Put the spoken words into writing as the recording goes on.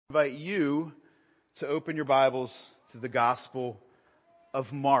Invite you to open your Bibles to the Gospel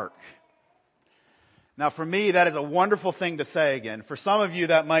of Mark. Now for me, that is a wonderful thing to say again. For some of you,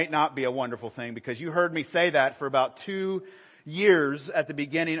 that might not be a wonderful thing because you heard me say that for about 2 years at the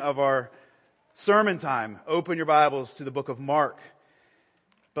beginning of our sermon time. Open your Bibles to the book of Mark.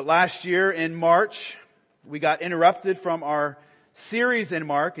 But last year in March, we got interrupted from our series in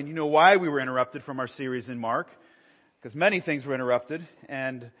Mark, and you know why we were interrupted from our series in Mark. Because many things were interrupted,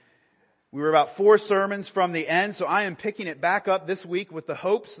 and we were about 4 sermons from the end, so I am picking it back up this week with the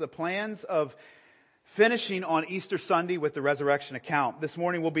hopes, the plans of finishing on Easter Sunday with the resurrection account. This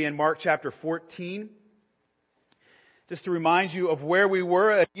morning we'll be in Mark chapter 14. Just to remind you of where we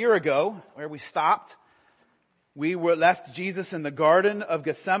were a year ago, where we stopped. We left Jesus in the Garden of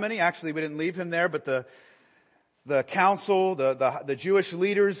Gethsemane. Actually, we didn't leave him there, but the council, the Jewish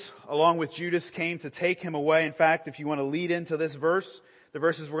leaders, along with Judas, came to take him away. In fact, if you want to lead into this verse, the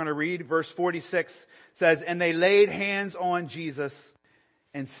verses we're going to read, verse 46 says, "And they laid hands on Jesus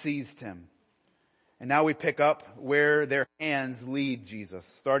and seized him." And now we pick up where their hands lead Jesus.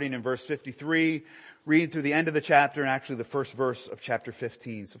 Starting in verse 53, read through the end of the chapter and actually the first verse of chapter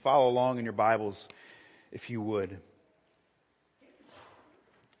 15. So follow along in your Bibles if you would.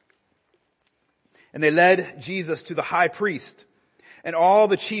 "And they led Jesus to the high priest, and all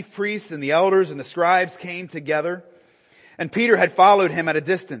the chief priests and the elders and the scribes came together. And Peter had followed him at a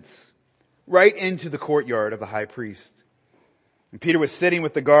distance, right into the courtyard of the high priest. And Peter was sitting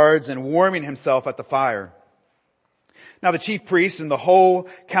with the guards and warming himself at the fire. Now the chief priests and the whole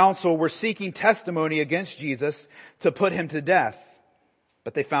council were seeking testimony against Jesus to put him to death,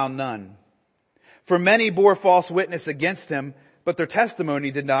 but they found none. For many bore false witness against him, but their testimony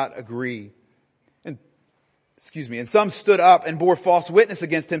did not agree. And some stood up and bore false witness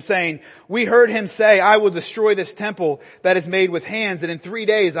against him, saying, 'We heard him say, I will destroy this temple that is made with hands, and in 3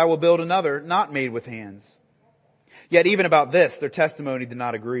 days I will build another not made with hands.' Yet even about this, their testimony did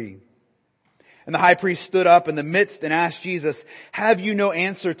not agree. And the high priest stood up in the midst and asked Jesus, 'Have you no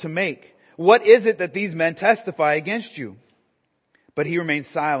answer to make? What is it that these men testify against you?' But he remained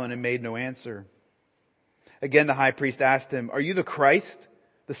silent and made no answer. Again the high priest asked him, 'Are you the Christ,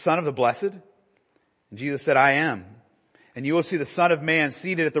 the Son of the Blessed?' And Jesus said, 'I am. And you will see the Son of Man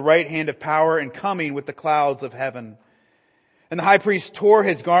seated at the right hand of power and coming with the clouds of heaven.' And the high priest tore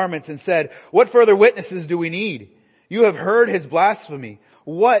his garments and said, 'What further witnesses do we need? You have heard his blasphemy.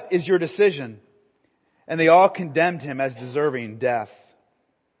 What is your decision?' And they all condemned him as deserving death.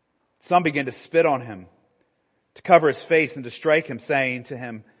 Some began to spit on him, to cover his face and to strike him, saying to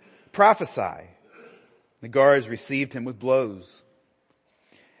him, 'Prophesy.' The guards received him with blows.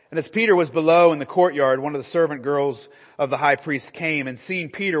 And as Peter was below in the courtyard, one of the servant girls of the high priest came, and seeing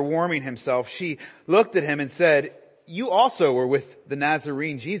Peter warming himself, she looked at him and said, 'You also were with the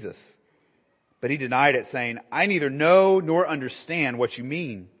Nazarene Jesus.' But he denied it, saying, 'I neither know nor understand what you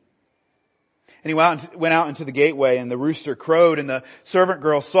mean.' And he went out into the gateway, and the rooster crowed, and the servant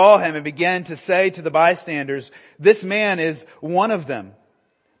girl saw him and began to say to the bystanders, 'This man is one of them.'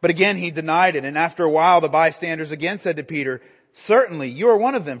 But again he denied it, and after a while the bystanders again said to Peter, 'Certainly you are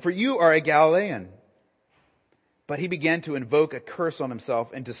one of them, for you are a Galilean.' But he began to invoke a curse on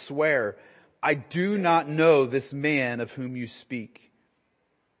himself and to swear, 'I do not know this man of whom you speak.'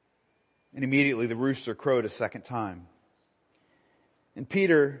 And immediately the rooster crowed a second time. And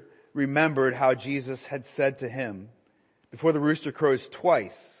Peter remembered how Jesus had said to him, 'Before the rooster crows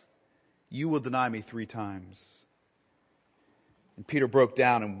twice, you will deny me 3 times.' And Peter broke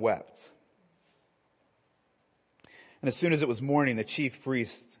down and wept. And as soon as it was morning, the chief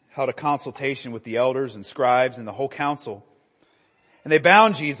priests held a consultation with the elders and scribes and the whole council. And they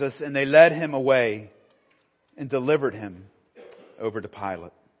bound Jesus and they led him away and delivered him over to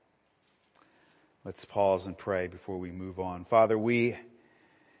Pilate." Let's pause and pray before we move on. Father, we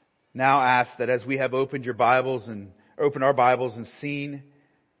now ask that as we have opened our Bibles and seen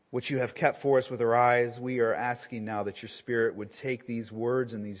what you have kept for us with our eyes, we are asking now that your Spirit would take these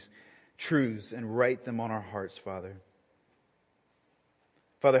words and these truths and write them on our hearts, Father.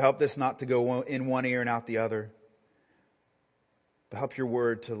 Father, help this not to go in one ear and out the other, but help your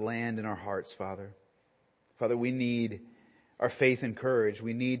word to land in our hearts, Father. Father, we need our faith and courage.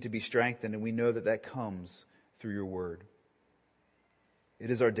 We need to be strengthened, and we know that that comes through your word. It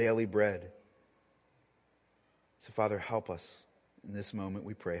is our daily bread. So, Father, help us in this moment,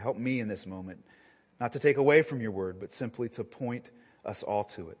 we pray. Help me in this moment, not to take away from your word, but simply to point us all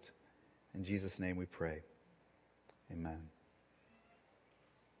to it. In Jesus' name we pray. Amen.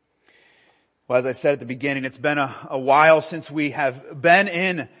 Well, as I said at the beginning, it's been a while since we have been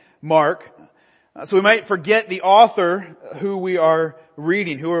in Mark. So we might forget the author who we are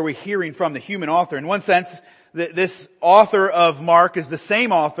reading, who are we hearing from, the human author. In one sense, this author of Mark is the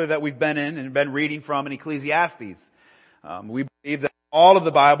same author that we've been in and been reading from in Ecclesiastes. We believe that all of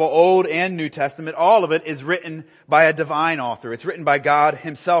the Bible, Old and New Testament, all of it is written by a divine author. It's written by God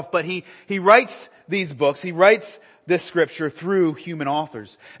himself, but he writes these books, he writes this scripture through human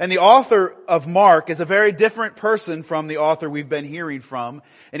authors. And the author of Mark is a very different person from the author we've been hearing from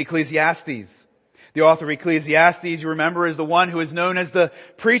in Ecclesiastes. The author of Ecclesiastes, you remember, is the one who is known as the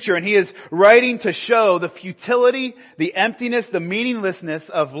preacher, and he is writing to show the futility, the emptiness, the meaninglessness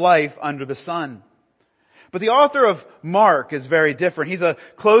of life under the sun. But the author of Mark is very different. He's a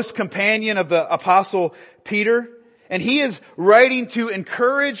close companion of the apostle Peter, and he is writing to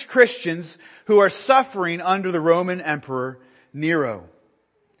encourage Christians who are suffering under the Roman Emperor Nero.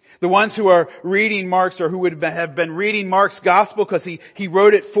 The ones who are reading Mark's, or who would have been reading Mark's gospel, because he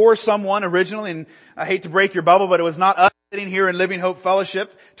wrote it for someone originally, and I hate to break your bubble, but it was not us sitting here in Living Hope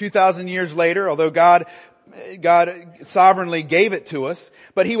Fellowship 2,000 years later, although God sovereignly gave it to us.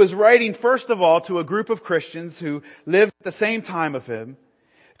 But he was writing first of all to a group of Christians who lived at the same time of him.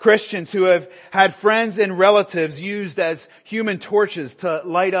 Christians who have had friends and relatives used as human torches to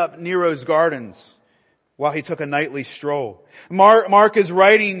light up Nero's gardens while he took a nightly stroll. Mark is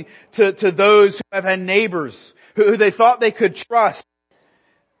writing to those who have had neighbors who they thought they could trust,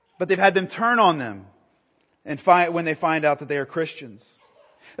 but they've had them turn on them and when they find out that they are Christians.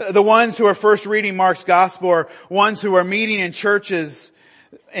 The ones who are first reading Mark's gospel are ones who are meeting in churches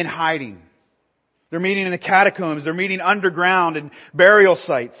in hiding. They're meeting in the catacombs. They're meeting underground in burial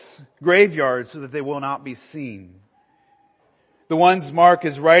sites, graveyards, so that they will not be seen. The ones Mark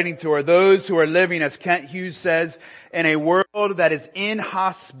is writing to are those who are living, as Kent Hughes says, in a world that is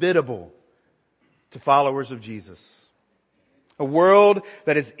inhospitable to followers of Jesus. A world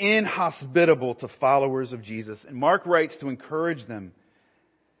that is inhospitable to followers of Jesus. And Mark writes to encourage them,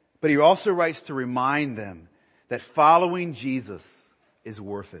 but he also writes to remind them that following Jesus is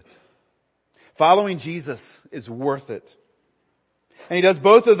worth it. Following Jesus is worth it. And he does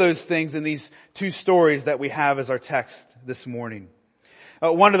both of those things in these two stories that we have as our text this morning.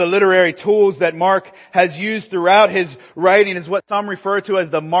 One of the literary tools that Mark has used throughout his writing is what some refer to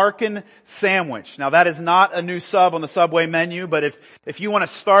as the Markan sandwich. Now that is not a new sub on the Subway menu, but if you want to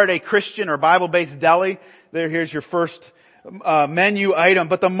start a Christian or Bible-based deli, here's your first menu item.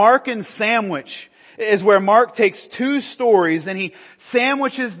 But the Markan sandwich is where Mark takes two stories and he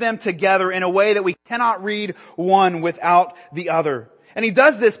sandwiches them together in a way that we cannot read one without the other. And he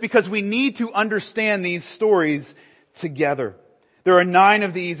does this because we need to understand these stories together. There are 9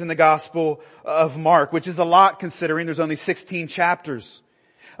 of these in the Gospel of Mark, which is a lot considering there's only 16 chapters.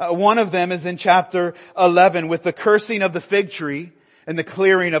 One of them is in chapter 11 with the cursing of the fig tree and the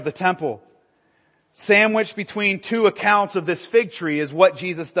clearing of the temple. Sandwiched between two accounts of this fig tree is what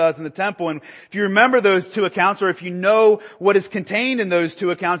Jesus does in the temple. And if you remember those two accounts, or if you know what is contained in those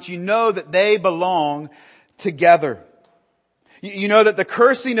two accounts, you know that they belong together. You know that the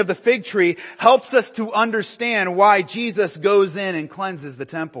cursing of the fig tree helps us to understand why Jesus goes in and cleanses the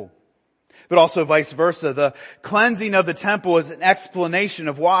temple. But also vice versa. The cleansing of the temple is an explanation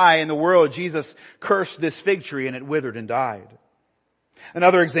of why in the world Jesus cursed this fig tree and it withered and died.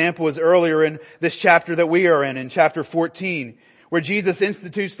 Another example is earlier in this chapter that we are in chapter 14, where Jesus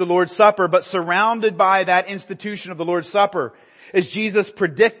institutes the Lord's Supper, but surrounded by that institution of the Lord's Supper is Jesus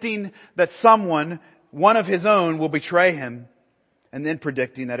predicting that someone, one of his own, will betray him, and then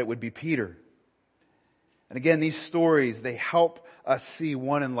predicting that it would be Peter. And again, these stories, they help us see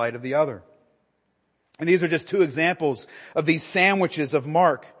one in light of the other. And these are just two examples of these sandwiches of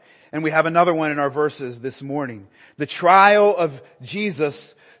Mark. And we have another one in our verses this morning. The trial of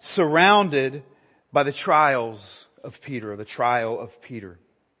Jesus surrounded by the trials of Peter, or the trial of Peter.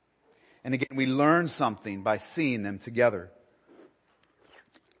 And again, we learn something by seeing them together.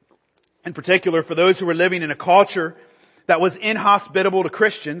 In particular, for those who were living in a culture that was inhospitable to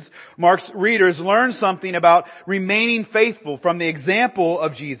Christians, Mark's readers learn something about remaining faithful from the example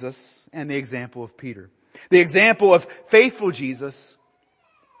of Jesus and the example of Peter. The example of faithful Jesus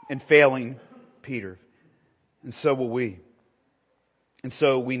and failing Peter. And so will we. And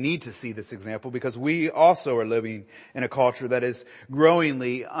so we need to see this example because we also are living in a culture that is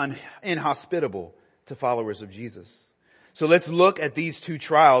growingly inhospitable to followers of Jesus. So let's look at these two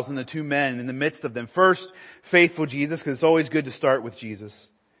trials and the two men in the midst of them. First, faithful Jesus, because it's always good to start with Jesus.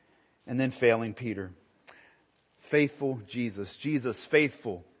 And then failing Peter. Faithful Jesus. Jesus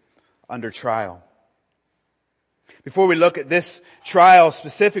faithful under trial. Before we look at this trial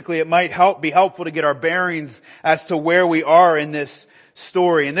specifically, it might be helpful to get our bearings as to where we are in this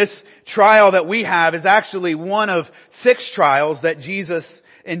story. And this trial that we have is actually one of 6 trials that Jesus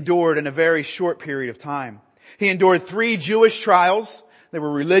endured in a very short period of time. He endured 3 Jewish trials. They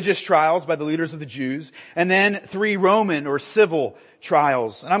were religious trials by the leaders of the Jews. And then 3 Roman or civil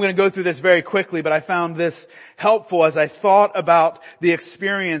trials. And I'm going to go through this very quickly, but I found this helpful as I thought about the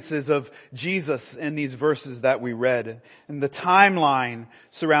experiences of Jesus in these verses that we read and the timeline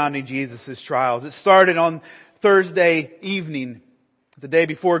surrounding Jesus' trials. It started on Thursday evening, the day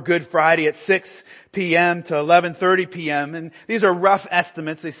before Good Friday at 6 p.m. to 11:30 p.m. And these are rough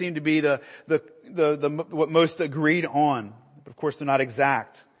estimates. They seem to be the what most agreed on. But of course they're not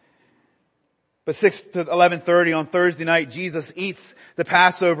exact. But 6 to 11:30 on Thursday night, Jesus eats the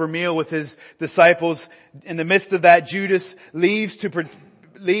Passover meal with his disciples. In the midst of that, Judas leaves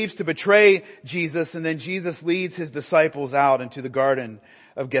to betray Jesus, and then Jesus leads his disciples out into the Garden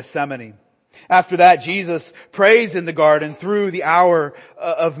of Gethsemane. After that, Jesus prays in the garden through the hour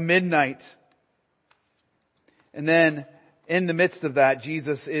of midnight. And then in the midst of that,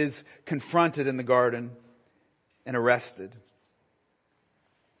 Jesus is confronted in the garden and arrested.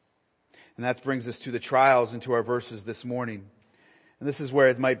 And that brings us to the trials and to our verses this morning. And this is where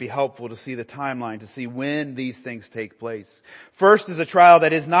it might be helpful to see the timeline, to see when these things take place. First is a trial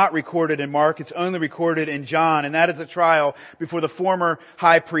that is not recorded in Mark. It's only recorded in John. And that is a trial before the former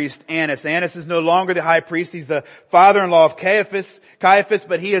high priest Annas. Annas is no longer the high priest. He's the father-in-law of Caiaphas,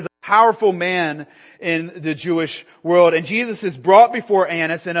 but he is a powerful man in the Jewish world. And Jesus is brought before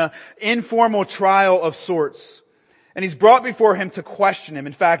Annas in an informal trial of sorts. And he's brought before him to question him.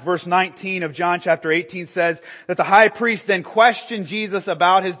 In fact, verse 19 of John chapter 18 says that the high priest then questioned Jesus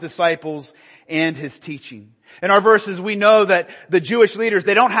about his disciples and his teaching. In our verses, we know that the Jewish leaders,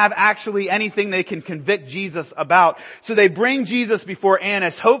 they don't have actually anything they can convict Jesus about. So they bring Jesus before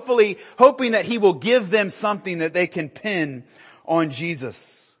Annas, hoping that he will give them something that they can pin on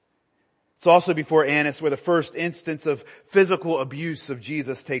Jesus. It's also before Annas where the first instance of physical abuse of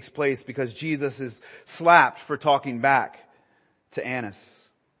Jesus takes place, because Jesus is slapped for talking back to Annas.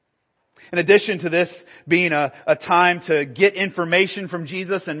 In addition to this being a time to get information from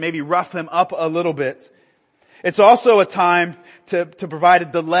Jesus and maybe rough him up a little bit, it's also a time to provide a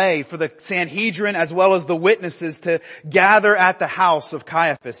delay for the Sanhedrin as well as the witnesses to gather at the house of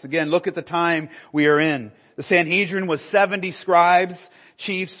Caiaphas. Again, look at the time we are in. The Sanhedrin was 70 scribes,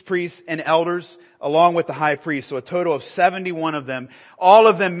 chiefs, priests, and elders, along with the high priest. So a total of 71 of them. All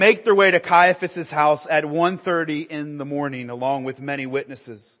of them make their way to Caiaphas' house at 1:30 in the morning, along with many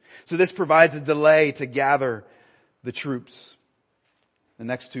witnesses. So this provides a delay to gather the troops. The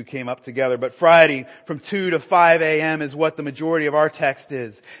next 2 came up together. But Friday, from 2 to 5 a.m. is what the majority of our text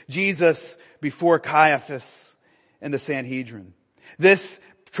is. Jesus before Caiaphas and the Sanhedrin. This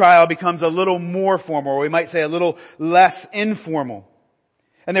trial becomes a little more formal, or we might say a little less informal.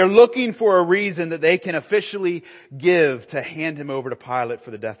 And they're looking for a reason that they can officially give to hand him over to Pilate for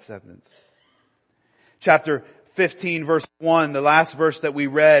the death sentence. Chapter 15, verse 1, the last verse that we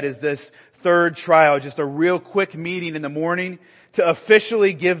read, is this third trial, just a real quick meeting in the morning to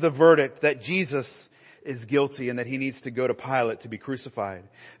officially give the verdict that Jesus is guilty and that he needs to go to Pilate to be crucified.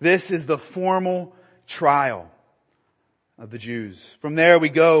 This is the formal trial of the Jews. From there we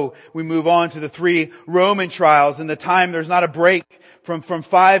move on to the 3 Roman trials. In the time, there's not a break from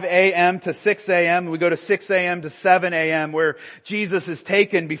 5 a.m. to 6 a.m. We go to 6 a.m. to 7 a.m. where Jesus is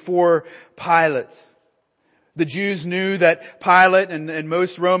taken before Pilate. The Jews knew that Pilate and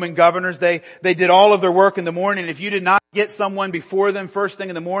most Roman governors, they did all of their work in the morning. If you did not get someone before them first thing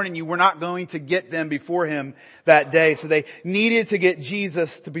in the morning, you were not going to get them before him that day. So they needed to get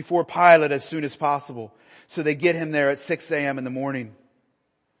Jesus to before Pilate as soon as possible. So they get him there at 6 a.m. in the morning.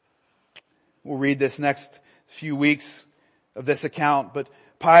 We'll read this next few weeks of this account, but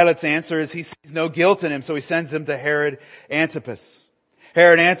Pilate's answer is he sees no guilt in him, so he sends him to Herod Antipas.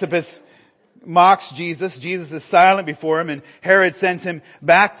 Herod Antipas mocks Jesus. Jesus is silent before him, and Herod sends him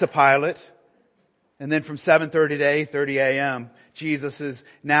back to Pilate. And then from 7:30 to 8:30 a.m., Jesus is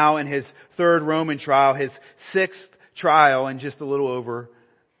now in his 3rd Roman trial, his 6th trial in just a little over,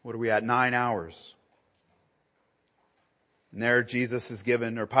 9 hours. And there Jesus is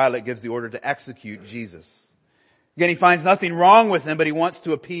given, or Pilate gives the order to execute Jesus. Again, he finds nothing wrong with him, but he wants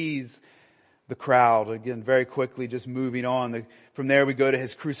to appease the crowd. Again, very quickly, just moving on. From there we go to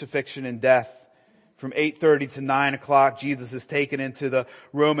his crucifixion and death. From 8:30 to 9 o'clock, Jesus is taken into the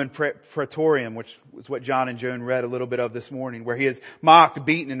Roman Praetorium, which was what John and Joan read a little bit of this morning, where he is mocked,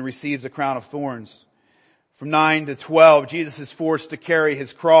 beaten, and receives a crown of thorns. From 9 to 12, Jesus is forced to carry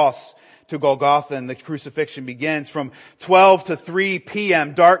his cross to Golgotha and the crucifixion begins. From 12 to 3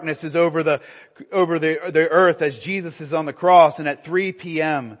 p.m., darkness is over the earth as Jesus is on the cross. And at 3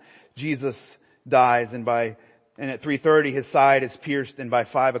 p.m., Jesus dies. And at 3:30, his side is pierced. And by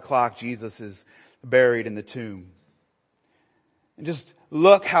 5 o'clock, Jesus is buried in the tomb. And just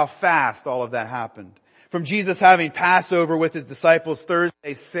look how fast all of that happened. From Jesus having Passover with his disciples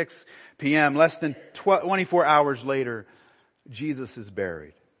Thursday, 6 p.m., less than 24 hours later, Jesus is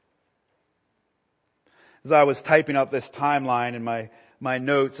buried. As I was typing up this timeline in my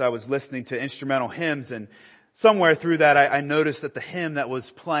notes, I was listening to instrumental hymns, and somewhere through that I noticed that the hymn that was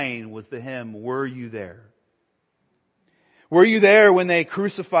playing was the hymn, "Were You There?" Were you there when they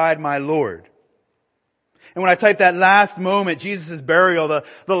crucified my Lord? And when I typed that last moment, Jesus' burial,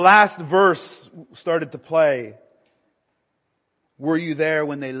 the last verse started to play. Were you there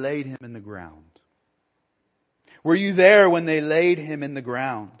when they laid him in the ground? Were you there when they laid him in the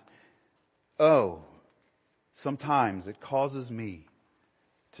ground? Oh, sometimes it causes me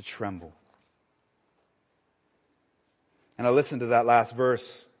to tremble. And I listened to that last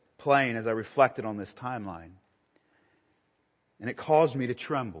verse playing as I reflected on this timeline. And it caused me to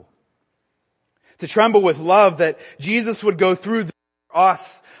tremble. To tremble with love that Jesus would go through this for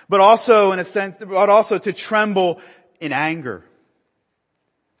us, but also to tremble in anger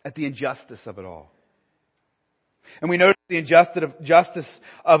at the injustice of it all. And we notice the injustice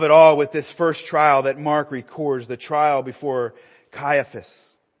of it all with this first trial that Mark records, the trial before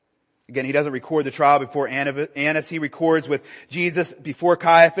Caiaphas. Again, he doesn't record the trial before Annas. He records with Jesus before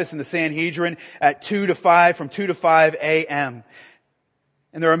Caiaphas in the Sanhedrin at from 2 to 5 a.m.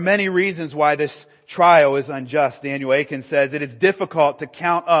 And there are many reasons why this trial is unjust. Daniel Aiken says it is difficult to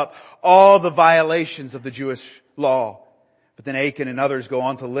count up all the violations of the Jewish law. But then Aiken and others go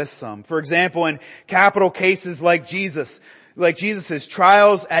on to list some. For example, in capital cases like Jesus'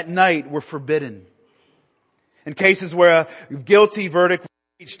 trials at night were forbidden. In cases where a guilty verdict was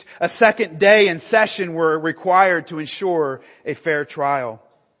reached, a second day in session were required to ensure a fair trial.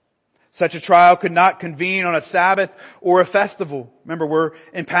 Such a trial could not convene on a Sabbath or a festival. Remember, we're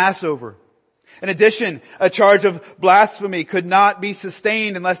in Passover. In addition, a charge of blasphemy could not be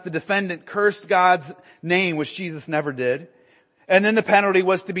sustained unless the defendant cursed God's name, which Jesus never did. And then the penalty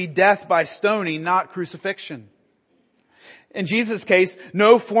was to be death by stoning, not crucifixion. In Jesus' case,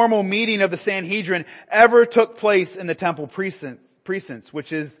 no formal meeting of the Sanhedrin ever took place in the temple precincts,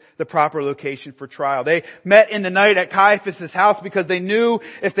 which is the proper location for trial. They met in the night at Caiaphas' house because they knew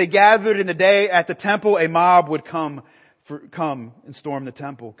if they gathered in the day at the temple, a mob would come and storm the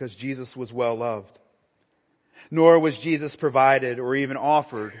temple because Jesus was well loved. Nor was Jesus provided or even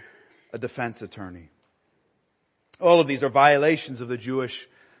offered a defense attorney. All of these are violations of the Jewish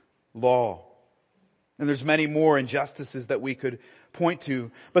law. And there's many more injustices that we could point to.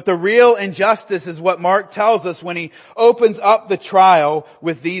 But the real injustice is what Mark tells us when he opens up the trial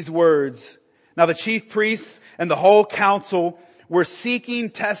with these words. Now the chief priests and the whole council were seeking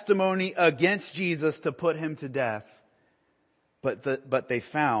testimony against Jesus to put him to death. But they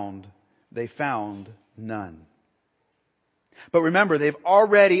found none. But remember, they've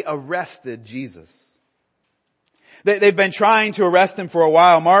already arrested Jesus. They've been trying to arrest him for a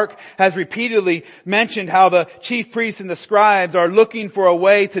while. Mark has repeatedly mentioned how the chief priests and the scribes are looking for a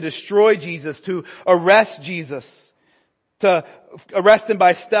way to destroy Jesus, to arrest Jesus, to arrest him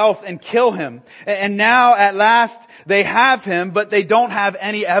by stealth and kill him. And now at last they have him, but they don't have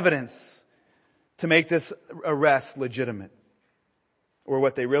any evidence to make this arrest legitimate. Or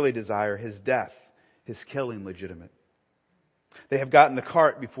what they really desire, his death, his killing legitimate. They have gotten the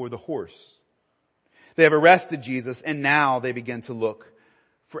cart before the horse. They have arrested Jesus, and now they begin to look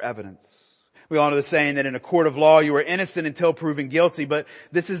for evidence. We all know the saying that in a court of law you are innocent until proven guilty, but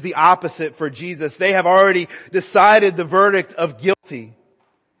this is the opposite for Jesus. They have already decided the verdict of guilty,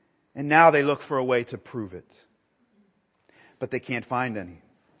 and now they look for a way to prove it. But they can't find any.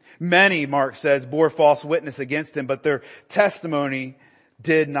 Many, Mark says, bore false witness against him, but their testimony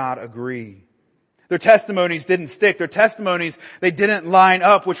did not agree. Their testimonies didn't stick. Their testimonies, they didn't line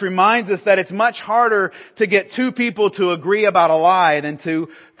up, which reminds us that it's much harder to get two people to agree about a lie than to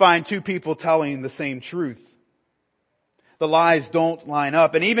find two people telling the same truth. The lies don't line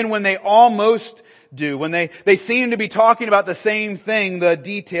up. And even when they almost do, when they seem to be talking about the same thing, the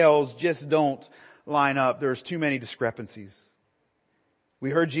details just don't line up. There's too many discrepancies. We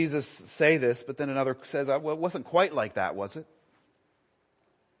heard Jesus say this, but then another says, well, it wasn't quite like that, was it?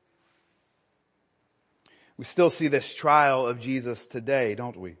 We still see this trial of Jesus today,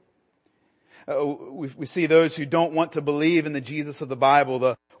 don't we? We see those who don't want to believe in the Jesus of the Bible,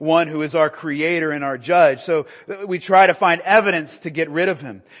 the one who is our creator and our judge. So we try to find evidence to get rid of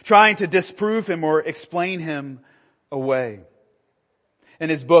him, trying to disprove him or explain him away. In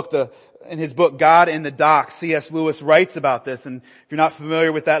his book, God in the Dock, C.S. Lewis writes about this. And if you're not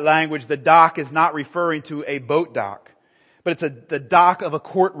familiar with that language, the dock is not referring to a boat dock, but it's the dock of a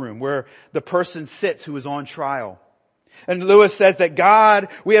courtroom where the person sits who is on trial. And Lewis says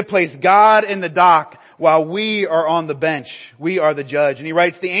that we have placed God in the dock while we are on the bench. We are the judge. And he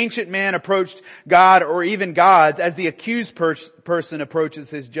writes, the ancient man approached God or even gods as the accused person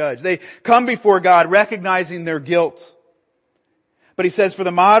approaches his judge. They come before God recognizing their guilt. But he says for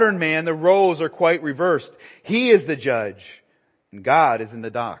the modern man, the roles are quite reversed. He is the judge and God is in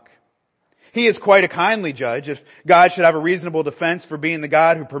the dock. He is quite a kindly judge. If God should have a reasonable defense for being the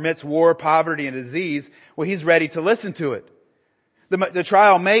God who permits war, poverty, and disease, well, he's ready to listen to it. The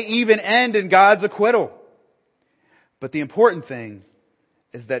trial may even end in God's acquittal. But the important thing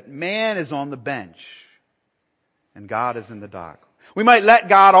is that man is on the bench and God is in the dock. We might let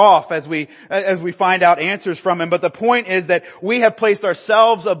God off as we find out answers from him, but the point is that we have placed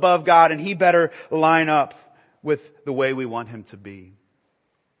ourselves above God and he better line up with the way we want him to be.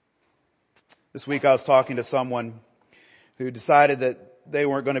 This week I was talking to someone who decided that they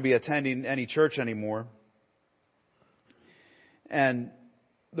weren't going to be attending any church anymore. And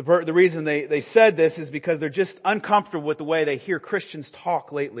the reason they said this is because they're just uncomfortable with the way they hear Christians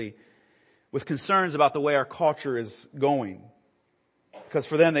talk lately, with concerns about the way our culture is going. Because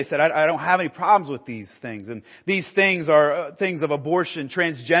for them, they said, I don't have any problems with these things. And these things are things of abortion,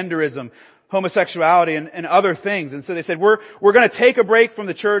 transgenderism, homosexuality, and other things. And so they said, we're going to take a break from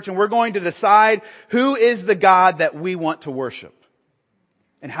the church and we're going to decide who is the God that we want to worship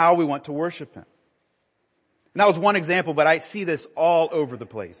and how we want to worship him. And that was one example, but I see this all over the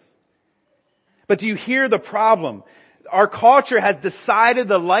place. But do you hear the problem? Our culture has decided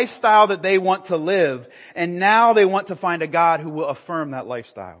the lifestyle that they want to live, and now they want to find a God who will affirm that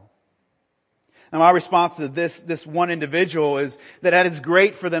lifestyle. Now my response to this one individual is that it's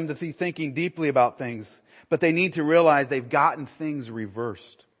great for them to be thinking deeply about things, but they need to realize they've gotten things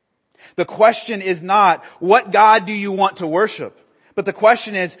reversed. The question is not, what God do you want to worship? But the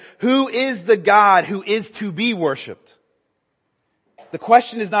question is, who is the God who is to be worshiped? The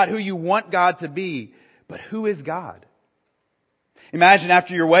question is not who you want God to be, but who is God? Imagine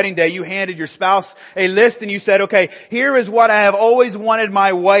after your wedding day, you handed your spouse a list and you said, okay, here is what I have always wanted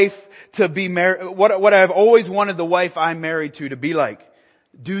my wife to be married, what I have always wanted the wife I'm married to be like.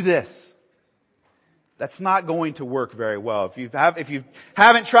 Do this. That's not going to work very well. If you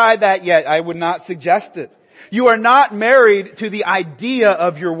haven't tried that yet, I would not suggest it. You are not married to the idea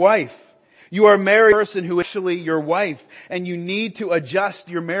of your wife. You are married to a person who is actually your wife, and you need to adjust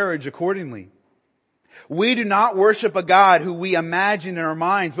your marriage accordingly. We do not worship a God who we imagine in our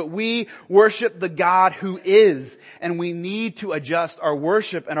minds, but we worship the God who is, and we need to adjust our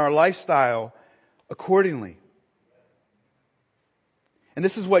worship and our lifestyle accordingly. And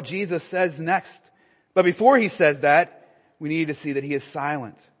this is what Jesus says next. But before he says that, we need to see that he is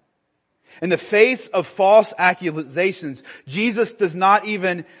silent. In the face of false accusations, Jesus does not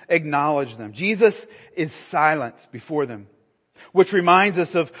even acknowledge them. Jesus is silent before them. Which reminds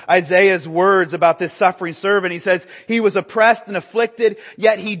us of Isaiah's words about this suffering servant. He says, he was oppressed and afflicted,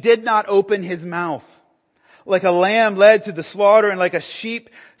 yet he did not open his mouth. Like a lamb led to the slaughter and like a sheep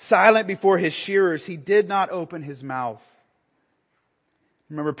silent before his shearers, he did not open his mouth.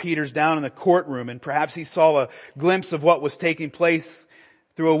 Remember, Peter's down in the courtroom and perhaps he saw a glimpse of what was taking place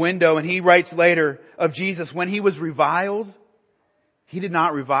through a window, and he writes later of Jesus, when he was reviled, he did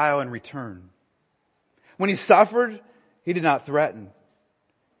not revile in return. When he suffered, he did not threaten,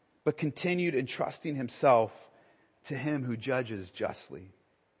 but continued entrusting himself to him who judges justly.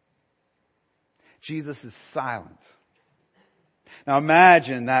 Jesus is silent. Now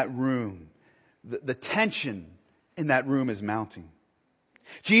imagine that room. The tension in that room is mounting.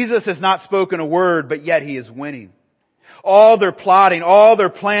 Jesus has not spoken a word, but yet he is winning. All their plotting, all their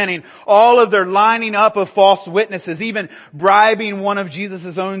planning, all of their lining up of false witnesses, even bribing one of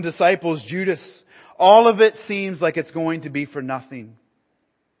Jesus' own disciples, Judas, all of it seems like it's going to be for nothing.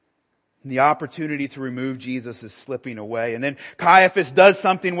 And the opportunity to remove Jesus is slipping away. And then Caiaphas does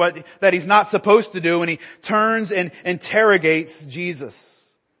something that he's not supposed to do, and he turns and interrogates Jesus.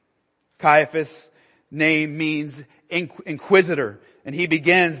 Caiaphas' name means inquisitor, and he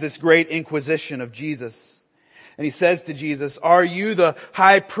begins this great inquisition of Jesus. And he says to Jesus, are you the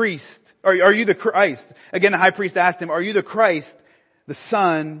high priest? Or are you the Christ? Again, the high priest asked him, are you the Christ, the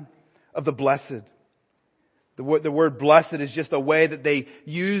Son of the Blessed? The word blessed is just a way that they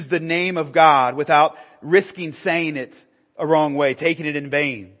use the name of God without risking saying it a wrong way, taking it in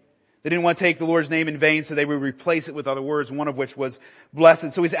vain. They didn't want to take the Lord's name in vain, so they would replace it with other words, one of which was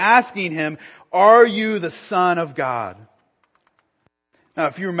blessed. So he's asking him, are you the Son of God? Now,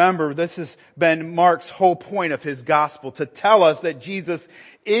 if you remember, this has been Mark's whole point of his gospel, to tell us that Jesus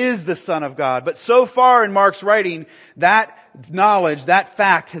is the Son of God. But so far in Mark's writing, that knowledge, that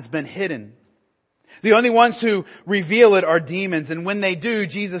fact has been hidden. The only ones who reveal it are demons, and when they do,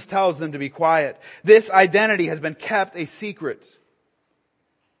 Jesus tells them to be quiet. This identity has been kept a secret.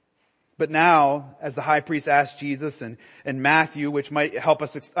 But now, as the high priest asked Jesus and Matthew, which might help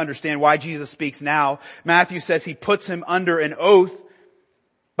us understand why Jesus speaks now, Matthew says he puts him under an oath.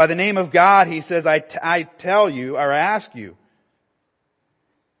 By the name of God, he says, I tell you, or I ask you.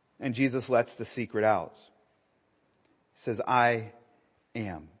 And Jesus lets the secret out. He says, I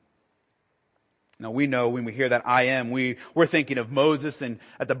am. Now we know when we hear that I am, we're thinking of Moses and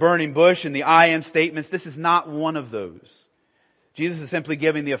at the burning bush and the I am statements. This is not one of those. Jesus is simply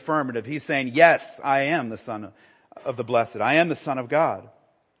giving the affirmative. He's saying, yes, I am the Son of the Blessed. I am the Son of God.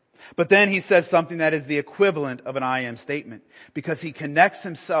 But then he says something that is the equivalent of an I am statement, because he connects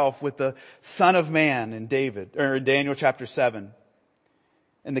himself with the Son of Man in Daniel chapter 7,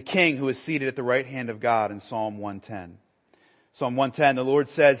 and the King who is seated at the right hand of God in Psalm 110. Psalm 110, the Lord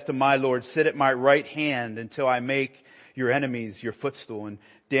says to my Lord, sit at my right hand until I make your enemies your footstool. And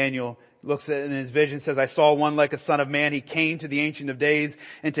Daniel looks at it in his vision, says, I saw one like a son of man. He came to the Ancient of Days,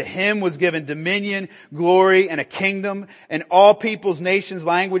 and to him was given dominion, glory, and a kingdom, and all peoples, nations,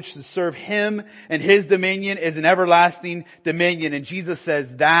 language to serve him, and his dominion is an everlasting dominion. And Jesus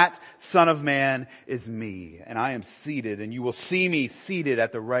says, that Son of Man is me, and I am seated, and you will see me seated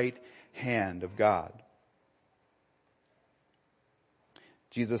at the right hand of God.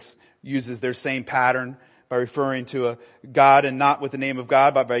 Jesus uses their same pattern by referring to a God and not with the name of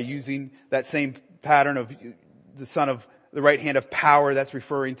God, but by using that same pattern of the Son of the right hand of power, that's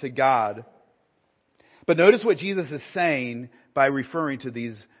referring to God. But notice what Jesus is saying by referring to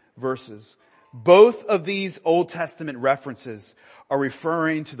these verses. Both of these Old Testament references are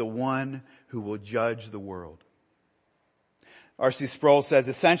referring to the one who will judge the world. R.C. Sproul says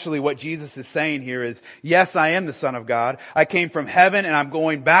essentially what Jesus is saying here is, yes, I am the Son of God. I came from heaven and I'm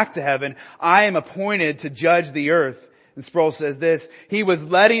going back to heaven. I am appointed to judge the earth. And Sproul says this, he was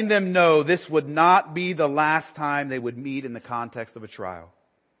letting them know this would not be the last time they would meet in the context of a trial.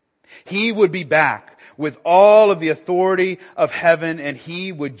 He would be back with all of the authority of heaven and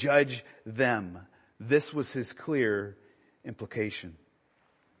he would judge them. This was his clear implication.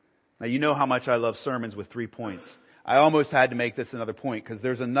 Now you know how much I love sermons with 3 points. I almost had to make this another point because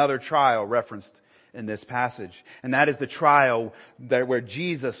there's another trial referenced in this passage. And that is the trial where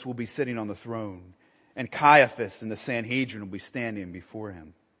Jesus will be sitting on the throne and Caiaphas and the Sanhedrin will be standing before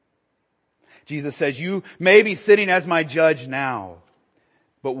him. Jesus says, you may be sitting as my judge now,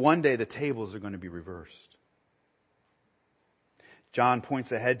 but one day the tables are going to be reversed. John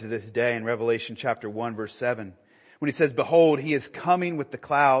points ahead to this day in Revelation chapter 1 verse 7 when he says, behold, he is coming with the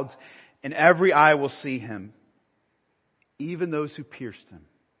clouds and every eye will see him, even those who pierced him.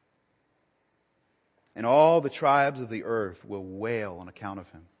 And all the tribes of the earth will wail on account of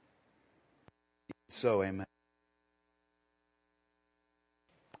him. So, amen.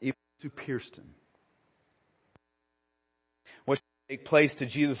 Even those who pierced him. What should take place to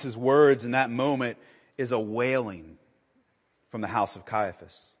Jesus' words in that moment is a wailing from the house of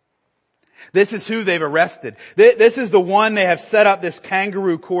Caiaphas. This is who they've arrested. This is the one they have set up this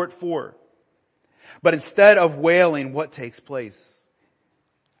kangaroo court for. But instead of wailing, what takes place?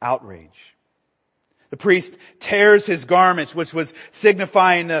 Outrage. The priest tears his garments, which was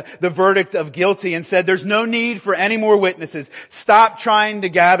signifying the verdict of guilty, and said, there's no need for any more witnesses. Stop trying to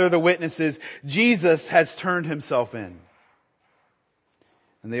gather the witnesses. Jesus has turned himself in.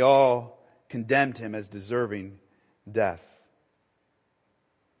 And they all condemned him as deserving death.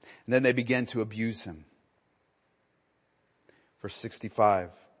 And then they began to abuse him. Verse 65.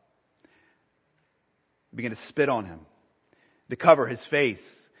 Began to spit on him, to cover his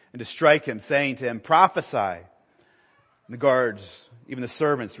face, and to strike him, saying to him, prophesy. And the guards, even the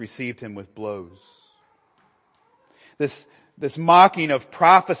servants, received him with blows. This mocking of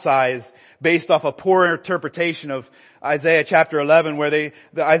prophesy is based off a poor interpretation of Isaiah chapter 11, where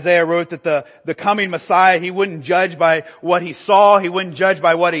Isaiah wrote that the coming Messiah, he wouldn't judge by what he saw, he wouldn't judge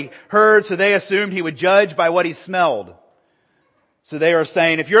by what he heard, so they assumed he would judge by what he smelled. So they are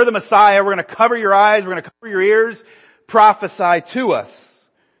saying, if you're the Messiah, we're going to cover your eyes, we're going to cover your ears, prophesy to us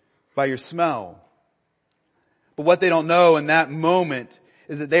by your smell. But what they don't know in that moment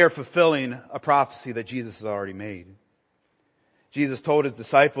is that they are fulfilling a prophecy that Jesus has already made. Jesus told his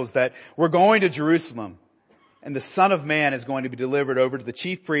disciples that we're going to Jerusalem. And the Son of Man is going to be delivered over to the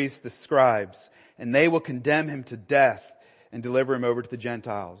chief priests, the scribes, and they will condemn him to death and deliver him over to the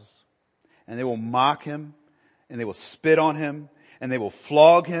Gentiles. And they will mock him, and they will spit on him, and they will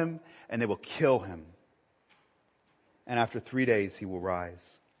flog him, and they will kill him. And after 3 days he will rise.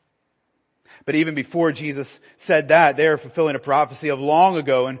 But even before Jesus said that, they are fulfilling a prophecy of long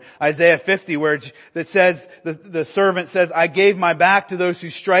ago in Isaiah 50 that says, the servant says, I gave my back to those who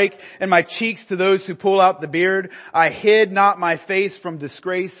strike and my cheeks to those who pull out the beard. I hid not my face from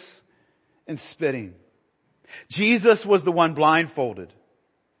disgrace and spitting. Jesus was the one blindfolded,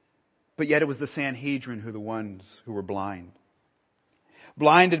 but yet it was the Sanhedrin who were blind.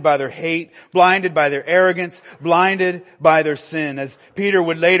 Blinded by their hate, blinded by their arrogance, blinded by their sin. As Peter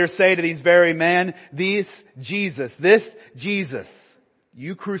would later say to these very men, this Jesus,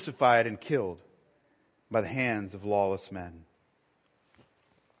 you crucified and killed by the hands of lawless men.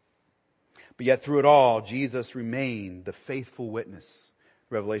 But yet through it all, Jesus remained the faithful witness.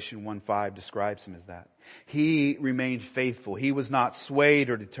 Revelation 1:5 describes him as that. He remained faithful. He was not swayed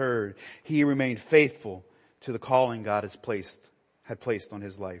or deterred. He remained faithful to the calling God had placed on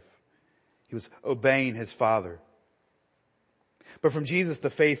his life. He was obeying his Father. But from Jesus the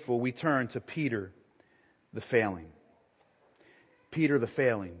faithful, we turn to Peter the failing. Peter the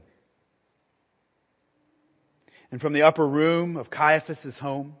failing. And from the upper room of Caiaphas'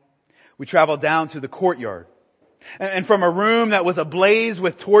 home, we travel down to the courtyard. And from a room that was ablaze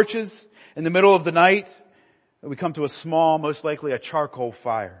with torches in the middle of the night, we come to a small, most likely a charcoal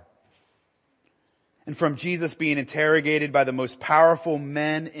fire. And from Jesus being interrogated by the most powerful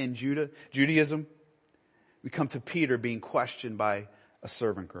men in Judaism, we come to Peter being questioned by a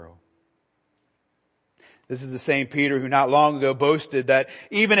servant girl. This is the same Peter who not long ago boasted that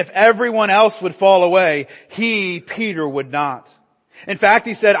even if everyone else would fall away, Peter, would not. In fact,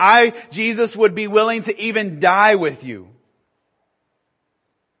 he said, Jesus, would be willing to even die with you.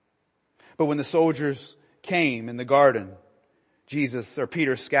 But when the soldiers came in the garden,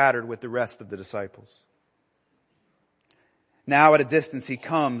 Peter scattered with the rest of the disciples. Now at a distance he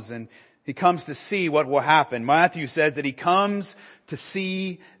comes to see what will happen. Matthew says that he comes to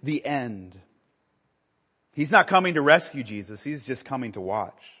see the end. He's not coming to rescue Jesus. He's just coming to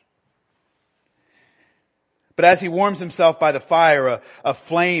watch. But as he warms himself by the fire, a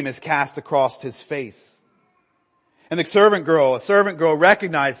flame is cast across his face. And a servant girl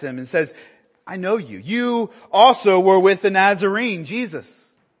recognizes him and says, I know you. You also were with the Nazarene,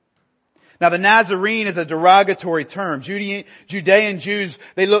 Jesus. Now the Nazarene is a derogatory term. Judean Jews,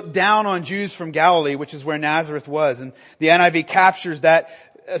 they looked down on Jews from Galilee, which is where Nazareth was. And the NIV captures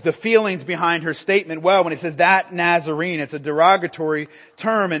the feelings behind her statement well when it says that Nazarene. It's a derogatory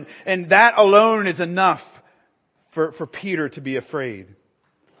term, and that alone is enough for Peter to be afraid.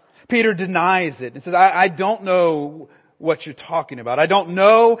 Peter denies it and says, I don't know what you're talking about. I don't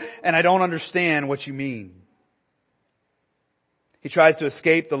know and I don't understand what you mean. He tries to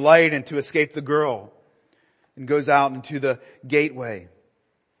escape the light and to escape the girl and goes out into the gateway.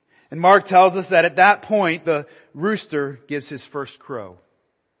 And Mark tells us that at that point the rooster gives his first crow.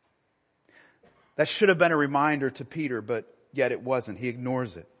 That should have been a reminder to Peter, but yet it wasn't. He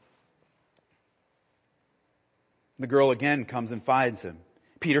ignores it. The girl again comes and finds him.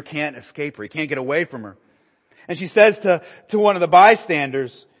 Peter can't escape her. He can't get away from her. And she says to one of the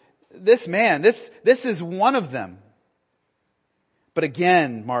bystanders, this man, this is one of them. But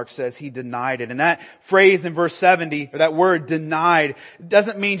again, Mark says he denied it. And that phrase in verse 70, or that word denied,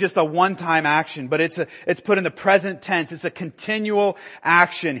 doesn't mean just a one-time action, but it's put in the present tense. It's a continual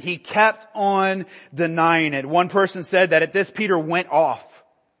action. He kept on denying it. One person said that at this Peter went off.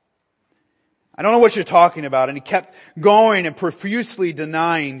 I don't know what you're talking about. And he kept going and profusely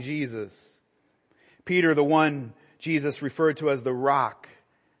denying Jesus. Peter, the one Jesus referred to as the rock,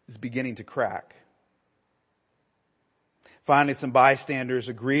 is beginning to crack. Finally, some bystanders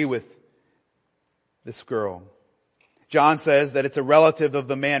agree with this girl. John says that it's a relative of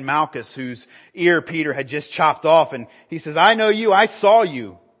the man Malchus whose ear Peter had just chopped off. And he says, I know you. I saw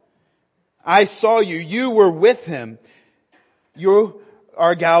you. I saw you. You were with him. You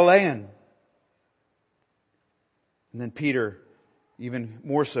are Galilean. And then Peter, even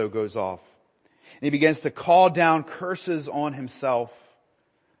more so, goes off. And he begins to call down curses on himself.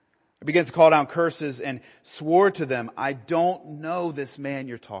 He begins to call down curses and swore to them, I don't know this man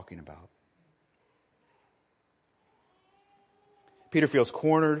you're talking about. Peter feels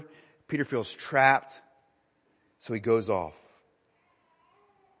cornered. Peter feels trapped. So he goes off.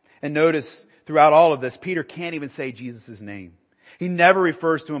 And notice throughout all of this, Peter can't even say Jesus' name. He never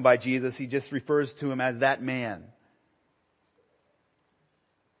refers to him by Jesus. He just refers to him as that man.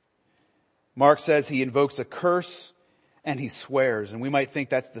 Mark says he invokes a curse and he swears. And we might think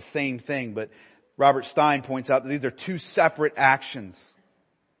that's the same thing, but Robert Stein points out that these are two separate actions.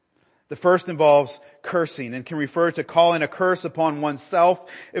 The first involves cursing and can refer to calling a curse upon oneself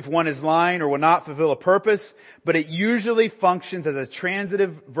if one is lying or will not fulfill a purpose, but it usually functions as a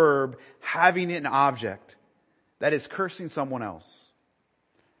transitive verb having an object. That is cursing someone else.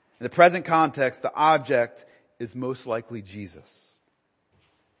 In the present context, the object is most likely Jesus.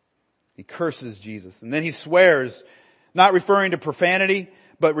 He curses Jesus. And then he swears, not referring to profanity,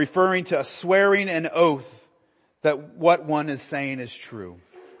 but referring to a swearing an oath that what one is saying is true.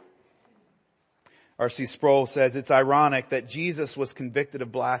 R.C. Sproul says it's ironic that Jesus was convicted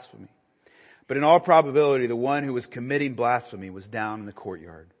of blasphemy, but in all probability the one who was committing blasphemy was down in the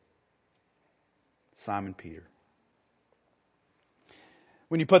courtyard. Simon Peter.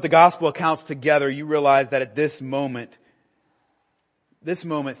 When you put the gospel accounts together, you realize that at this moment,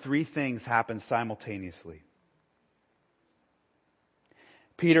 three things happen simultaneously.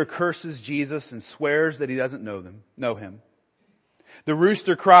 Peter curses Jesus and swears that he doesn't know him. The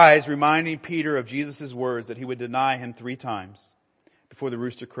rooster cries, reminding Peter of Jesus' words that he would deny him 3 times before the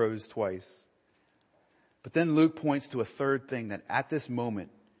rooster crows twice. But then Luke points to a third thing that at this moment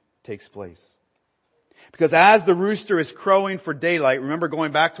takes place. Because as the rooster is crowing for daylight, remember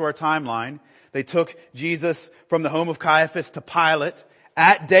going back to our timeline, they took Jesus from the home of Caiaphas to Pilate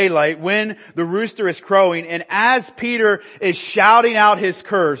at daylight when the rooster is crowing, and as Peter is shouting out his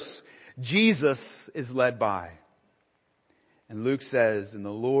curse, Jesus is led by. And Luke says, and the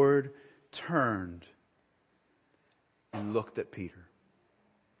Lord turned and looked at Peter.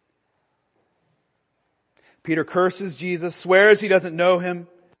 Peter curses Jesus, swears he doesn't know him.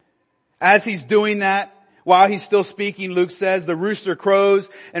 As he's doing that, while he's still speaking, Luke says, the rooster crows,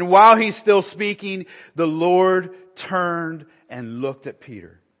 and while he's still speaking, the Lord turned and looked at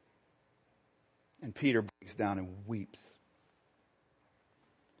Peter. And Peter breaks down and weeps.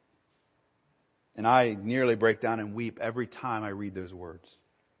 And I nearly break down and weep every time I read those words.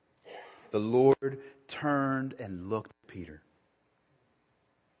 The Lord turned and looked at Peter.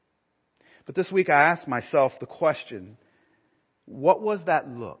 But this week I asked myself the question, what was that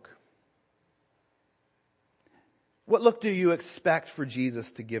look? What look do you expect for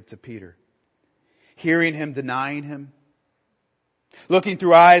Jesus to give to Peter? Hearing him denying him? Looking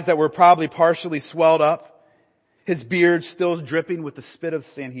through eyes that were probably partially swelled up? His beard still dripping with the spit of the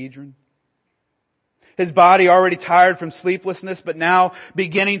Sanhedrin? His body already tired from sleeplessness, but now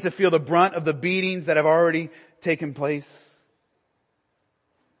beginning to feel the brunt of the beatings that have already taken place?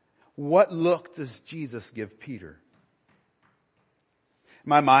 What look does Jesus give Peter? In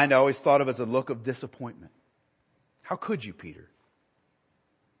my mind, I always thought of it as a look of disappointment. How could you, Peter?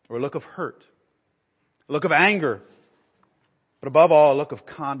 Or a look of hurt, a look of anger, but above all, a look of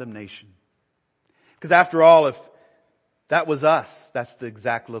condemnation. Because after all, if that was us, that's the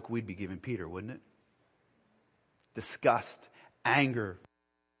exact look we'd be giving Peter, wouldn't it? Disgust, anger,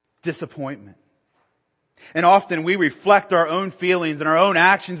 disappointment. And often we reflect our own feelings and our own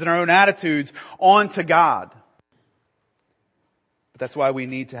actions and our own attitudes onto God. But that's why we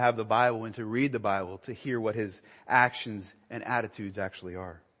need to have the Bible and to read the Bible to hear what His actions and attitudes actually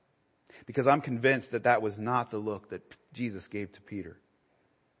are. Because I'm convinced that that was not the look that Jesus gave to Peter.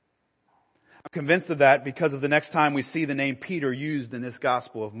 I'm convinced of that because of the next time we see the name Peter used in this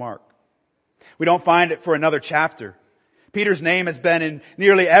Gospel of Mark. We don't find it for another chapter. Peter's name has been in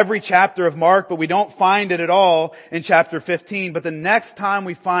nearly every chapter of Mark, but we don't find it at all in chapter 15. But the next time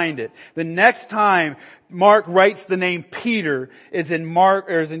we find it, the next time Mark writes the name Peter is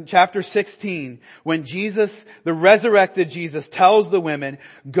in chapter 16, when Jesus, the resurrected Jesus, tells the women,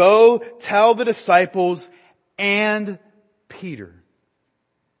 "Go tell the disciples and Peter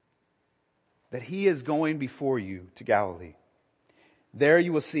that he is going before you to Galilee. There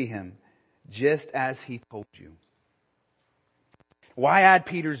you will see him, just as he told you." Why add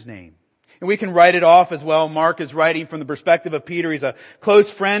Peter's name? And we can write it off as well. Mark is writing from the perspective of Peter. He's a close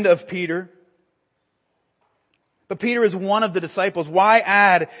friend of Peter. But Peter is one of the disciples. Why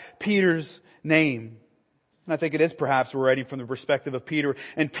add Peter's name? And I think it is perhaps we're writing from the perspective of Peter.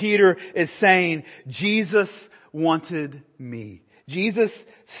 And Peter is saying, Jesus wanted me. Jesus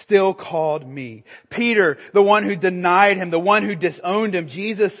still called me. Peter, the one who denied him, the one who disowned him,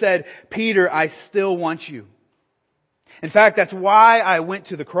 Jesus said, "Peter, I still want you." In fact, that's why I went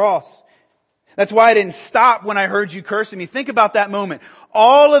to the cross. That's why I didn't stop when I heard you cursing me. Think about that moment.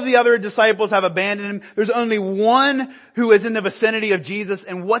 All of the other disciples have abandoned him. There's only one who is in the vicinity of Jesus.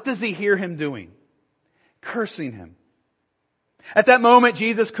 And what does he hear him doing? Cursing him. At that moment,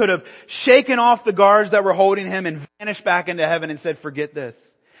 Jesus could have shaken off the guards that were holding him and vanished back into heaven and said, "Forget this."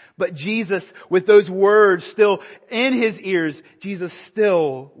 But Jesus, with those words still in his ears, Jesus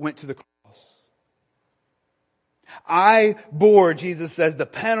still went to the cross. I bore, Jesus says, the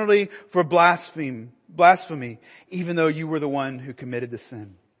penalty for blasphemy, even though you were the one who committed the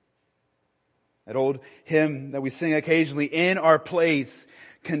sin. That old hymn that we sing occasionally, in our place,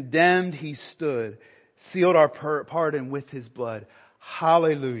 condemned he stood, sealed our pardon with his blood.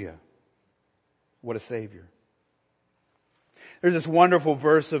 Hallelujah. What a Savior. There's this wonderful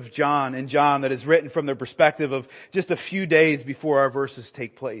verse of John that is written from the perspective of just a few days before our verses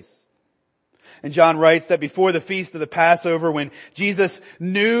take place. And John writes that before the feast of the Passover, when Jesus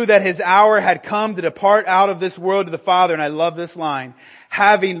knew that his hour had come to depart out of this world to the Father, and I love this line,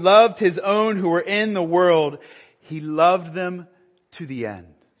 having loved his own who were in the world, he loved them to the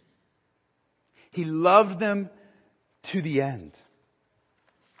end. He loved them to the end.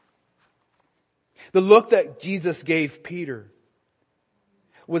 The look that Jesus gave Peter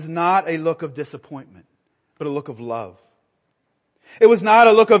was not a look of disappointment, but a look of love. It was not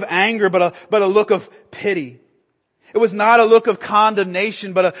a look of anger, but a look of pity. It was not a look of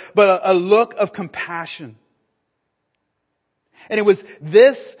condemnation, but a look of compassion. And it was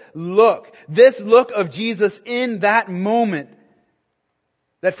this look of Jesus in that moment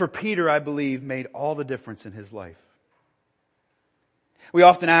that for Peter, I believe, made all the difference in his life. We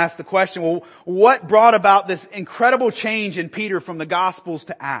often ask the question, well, what brought about this incredible change in Peter from the Gospels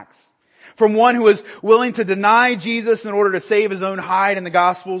to Acts? From one who was willing to deny Jesus in order to save his own hide in the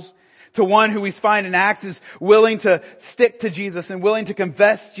Gospels, to one who we find in Acts is willing to stick to Jesus and willing to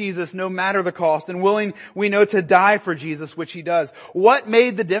confess Jesus no matter the cost, and willing, we know, to die for Jesus, which he does. What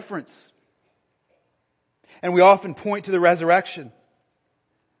made the difference? And we often point to the resurrection,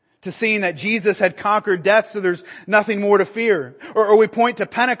 to seeing that Jesus had conquered death, so there's nothing more to fear. Or we point to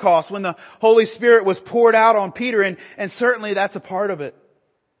Pentecost, when the Holy Spirit was poured out on Peter, and certainly that's a part of it.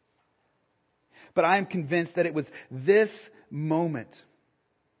 But I am convinced that it was this moment,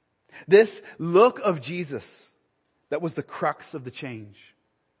 this look of Jesus, that was the crux of the change.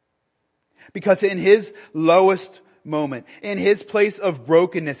 Because in his lowest moment, in his place of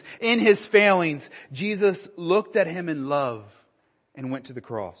brokenness, in his failings, Jesus looked at him in love and went to the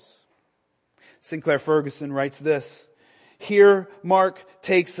cross. Sinclair Ferguson writes this: here Mark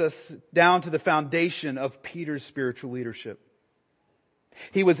takes us down to the foundation of Peter's spiritual leadership.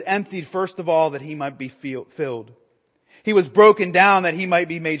 He was emptied first of all that he might be filled. He was broken down that he might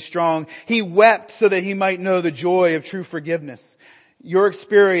be made strong. He wept so that he might know the joy of true forgiveness. Your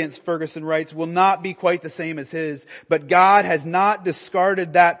experience, Ferguson writes, will not be quite the same as his, but God has not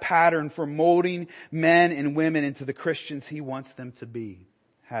discarded that pattern for molding men and women into the Christians he wants them to be,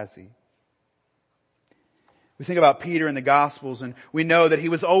 has he? We think about Peter in the Gospels, and we know that he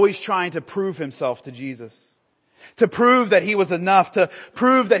was always trying to prove himself to Jesus. To prove that he was enough, to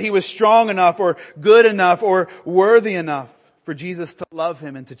prove that he was strong enough or good enough or worthy enough for Jesus to love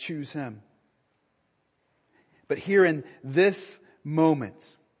him and to choose him. But here in this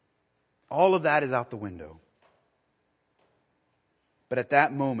moment, all of that is out the window. But at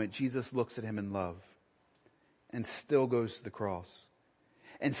that moment, Jesus looks at him in love and still goes to the cross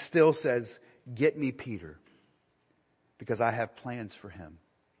and still says, "Get me Peter, because I have plans for him."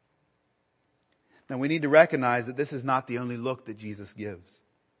 Now we need to recognize that this is not the only look that Jesus gives.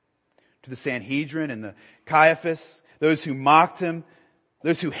 To the Sanhedrin and the Caiaphas, those who mocked him,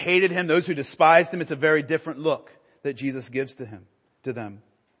 those who hated him, those who despised him, it's a very different look that Jesus gives to them.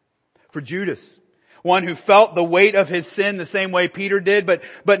 For Judas, one who felt the weight of his sin the same way Peter did,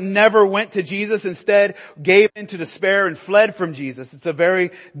 but never went to Jesus, instead gave in to despair and fled from Jesus. It's a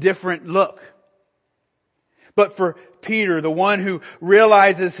very different look. But for Peter, the one who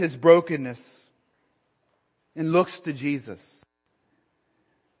realizes his brokenness and looks to Jesus,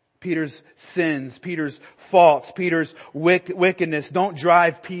 Peter's sins, Peter's faults, Peter's wickedness don't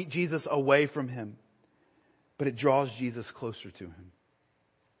drive Jesus away from him, but it draws Jesus closer to him.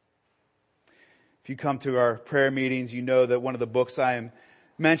 If you come to our prayer meetings, you know that one of the books I am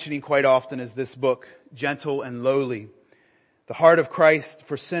mentioning quite often is this book, Gentle and Lowly, The Heart of Christ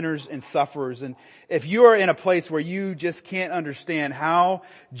for Sinners and Sufferers. And if you are in a place where you just can't understand how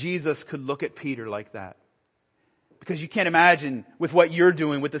Jesus could look at Peter like that, because you can't imagine with what you're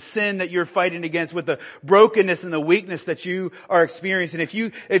doing, with the sin that you're fighting against, with the brokenness and the weakness that you are experiencing. If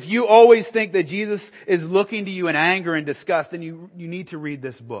you always think that Jesus is looking to you in anger and disgust, then you need to read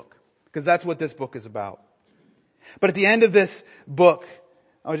this book, because that's what this book is about. But at the end of this book,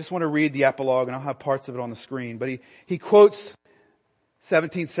 I just want to read the epilogue, and I'll have parts of it on the screen. But he quotes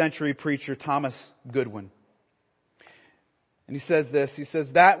 17th century preacher Thomas Goodwin. And he says this, he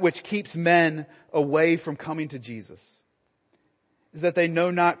says, "That which keeps men away from coming to Jesus is that they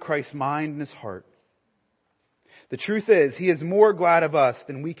know not Christ's mind and his heart. The truth is, he is more glad of us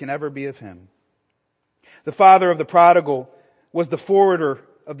than we can ever be of him. The father of the prodigal was the forwarder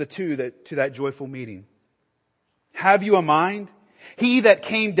of the two to that joyful meeting. Have you a mind? He that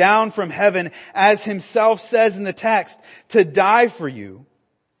came down from heaven, as himself says in the text, to die for you,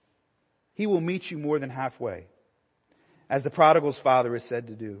 he will meet you more than halfway, as the prodigal's father is said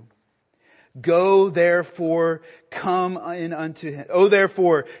to do. Go therefore, come in unto him. Oh,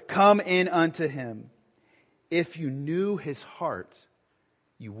 therefore, come in unto him. If you knew his heart,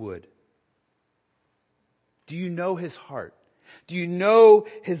 you would. Do you know his heart? Do you know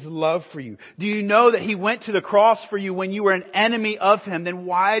his love for you? Do you know that he went to the cross for you when you were an enemy of him? Then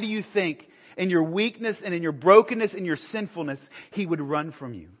why do you think in your weakness and in your brokenness and your sinfulness, he would run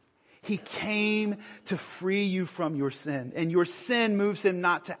from you? He came to free you from your sin, and your sin moves him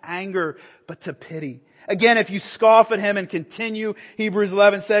not to anger, but to pity. Again, if you scoff at him and continue, Hebrews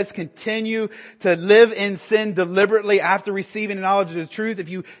 11 says, continue to live in sin deliberately after receiving the knowledge of the truth. If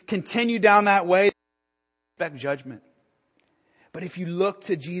you continue down that way, expect judgment. But if you look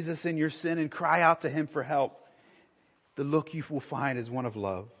to Jesus in your sin and cry out to him for help, the look you will find is one of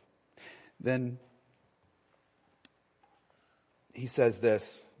love. Then he says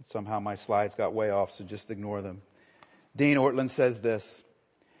this. Somehow my slides got way off, so just ignore them. Dean Ortland says this.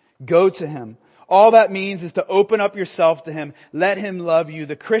 Go to him. All that means is to open up yourself to him. Let him love you.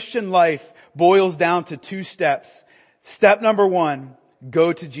 The Christian life boils down to 2 steps. Step number 1,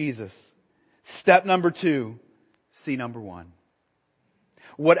 go to Jesus. Step number 2, see number 1.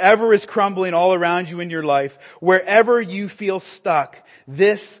 Whatever is crumbling all around you in your life, wherever you feel stuck,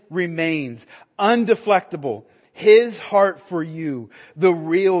 this remains undeflectable. His heart for you, the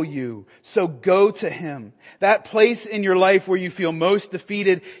real you. So go to him. That place in your life where you feel most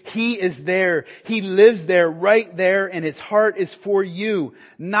defeated, he is there. He lives there, right there, and his heart is for you.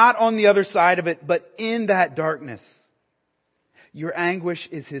 Not on the other side of it, but in that darkness. Your anguish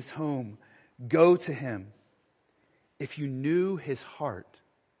is his home. Go to him. If you knew his heart,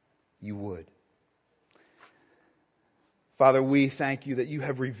 you would. Father, we thank you that you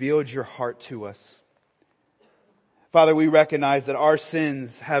have revealed your heart to us. Father, we recognize that our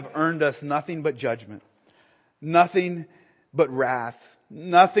sins have earned us nothing but judgment, nothing but wrath,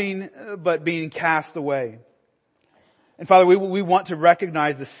 nothing but being cast away. And Father, we want to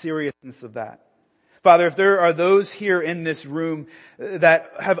recognize the seriousness of that. Father, if there are those here in this room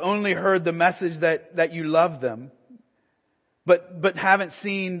that have only heard the message that you love them, but haven't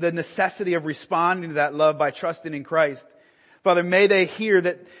seen the necessity of responding to that love by trusting in Christ, Father, may they hear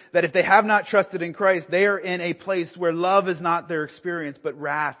that if they have not trusted in Christ, they are in a place where love is not their experience, but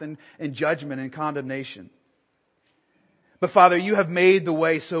wrath and judgment and condemnation. But Father, you have made the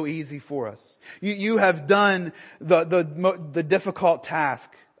way so easy for us. You have done the difficult task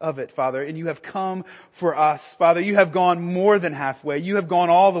of it, Father, and you have come for us. Father, you have gone more than halfway. You have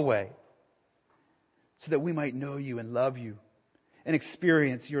gone all the way so that we might know you and love you and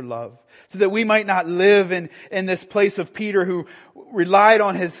experience your love, so that we might not live in this place of Peter who relied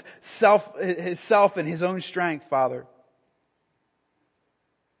on his self and his own strength, Father,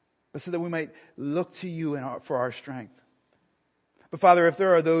 but so that we might look to you for our strength. But Father, if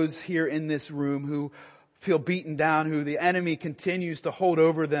there are those here in this room who feel beaten down, who the enemy continues to hold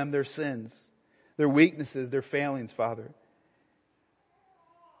over them their sins, their weaknesses, their failings, Father,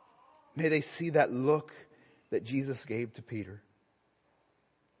 may they see that look that Jesus gave to Peter.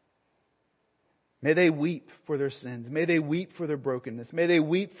 May they weep for their sins. May they weep for their brokenness. May they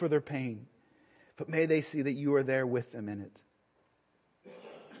weep for their pain. But may they see that you are there with them in it.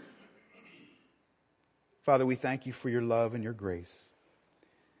 Father, we thank you for your love and your grace.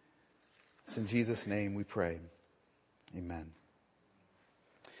 It's in Jesus' name we pray. Amen.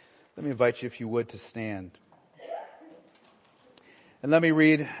 Let me invite you, if you would, to stand. And let me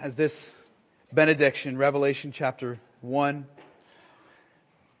read as this benediction, Revelation chapter 1.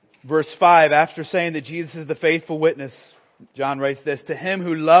 Verse 5, after saying that Jesus is the faithful witness, John writes this, to him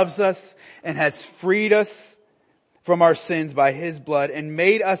who loves us and has freed us from our sins by his blood and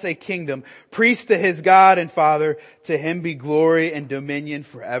made us a kingdom, priest to his God and Father, to him be glory and dominion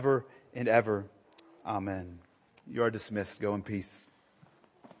forever and ever. Amen. You are dismissed. Go in peace.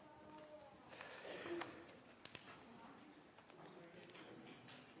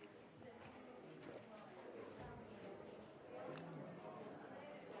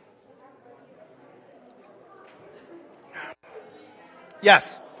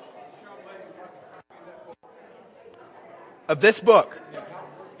 Yes. Of this book.